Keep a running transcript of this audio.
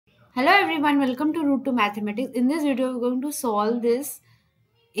Hello everyone, welcome to Root to Mathematics. In this video, we're going to solve this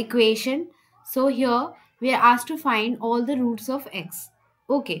equation. So here we are asked to find all the roots of x.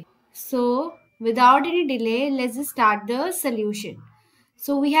 Okay, so without any delay, let's just start the solution.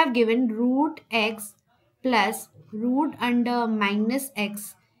 So we have given root x plus root under minus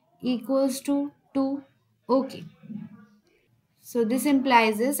x equals to 2. Okay, so this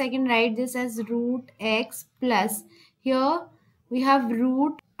implies this. I can write this as root x plus. Here we have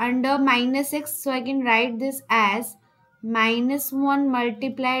root under minus x. So I can write this as minus 1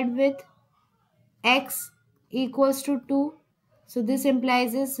 multiplied with x equals to 2. So this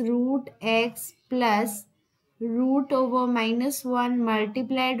implies this root x plus root over minus 1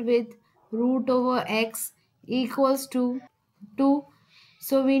 multiplied with root over x equals to 2.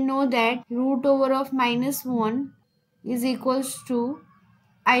 So we know that root over of minus 1 is equals to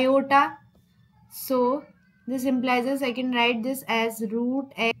iota. So this implies this. I can write this as root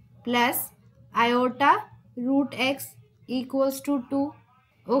x plus iota root x equals to 2.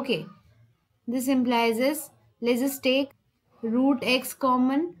 Okay. This implies this. Let's just take root x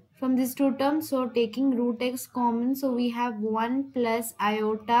common from these two terms. So taking root x common. So we have 1 plus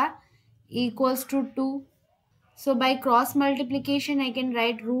iota equals to 2. So by cross multiplication, I can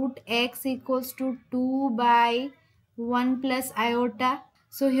write root x equals to 2 by 1 plus iota.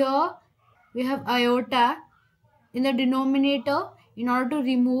 So here we have iota in the denominator. In order to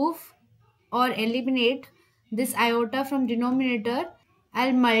remove or eliminate this iota from denominator,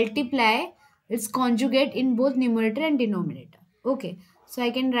 I'll multiply its conjugate in both numerator and denominator. Okay, so I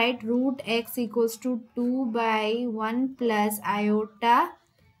can write root x equals to 2 by 1 plus iota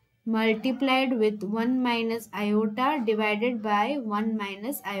multiplied with 1 minus iota divided by 1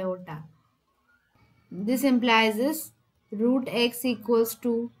 minus iota. This implies this root x equals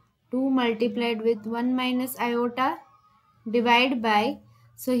to 2 multiplied with 1 minus iota divide by,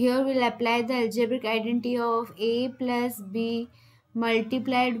 so here we'll apply the algebraic identity of a plus b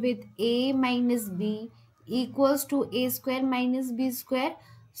multiplied with a minus b equals to a square minus b square.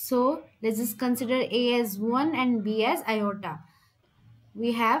 So let's just consider a as 1 and b as iota.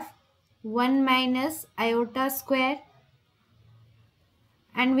 We have 1 minus iota square,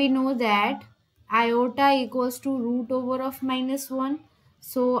 and we know that iota equals to root over of minus 1.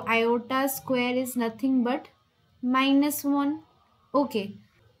 So iota square is nothing but minus 1. Okay,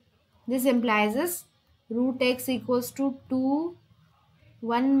 this implies this root x equals to 2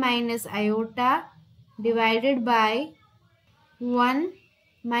 1 minus iota divided by 1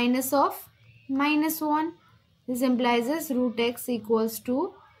 minus of minus 1. This implies this root x equals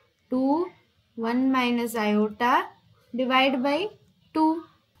to 2 1 minus iota divided by 2.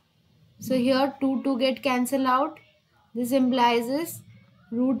 So here 2 get cancelled out. This implies this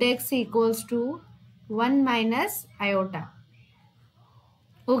root x equals to 1 minus iota.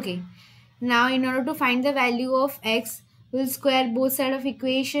 Okay. Now in order to find the value of x, we'll square both sides of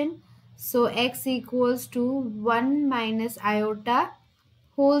equation. So x equals to 1 minus iota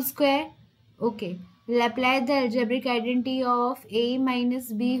whole square. Okay. We'll apply the algebraic identity of a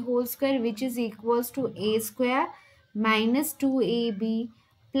minus b whole square, which is equals to a square minus 2ab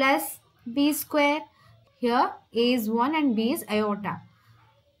plus b square. Here a is 1 and b is iota.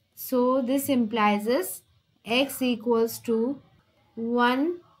 So this implies this x equals to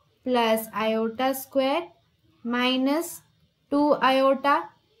 1 plus iota square minus 2 iota.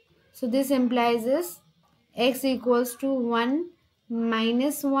 So this implies this x equals to 1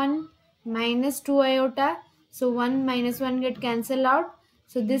 minus 1 minus 2 iota. So 1 minus 1 get cancelled out.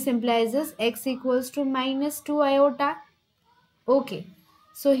 So this implies this x equals to minus 2 iota. Okay.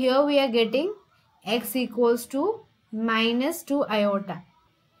 So here we are getting x equals to minus 2 iota.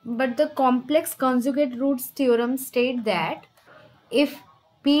 But the complex conjugate roots theorem state that if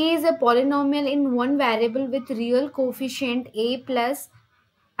p is a polynomial in one variable with real coefficient a plus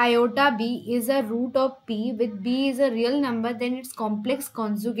iota b is a root of p with b is a real number, then its complex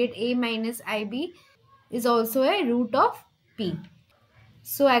conjugate a minus ib is also a root of p.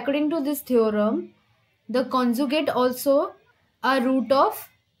 So according to this theorem, the conjugate also a root of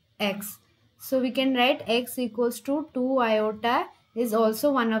x. So we can write x equals to 2 iota is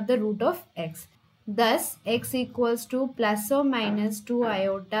also one of the root of x. Thus x equals to plus or minus 2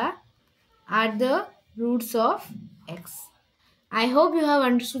 iota are the roots of x. I hope you have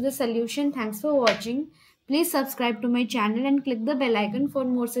understood the solution. Thanks for watching. Please subscribe to my channel and click the bell icon for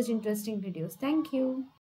more such interesting videos. Thank you.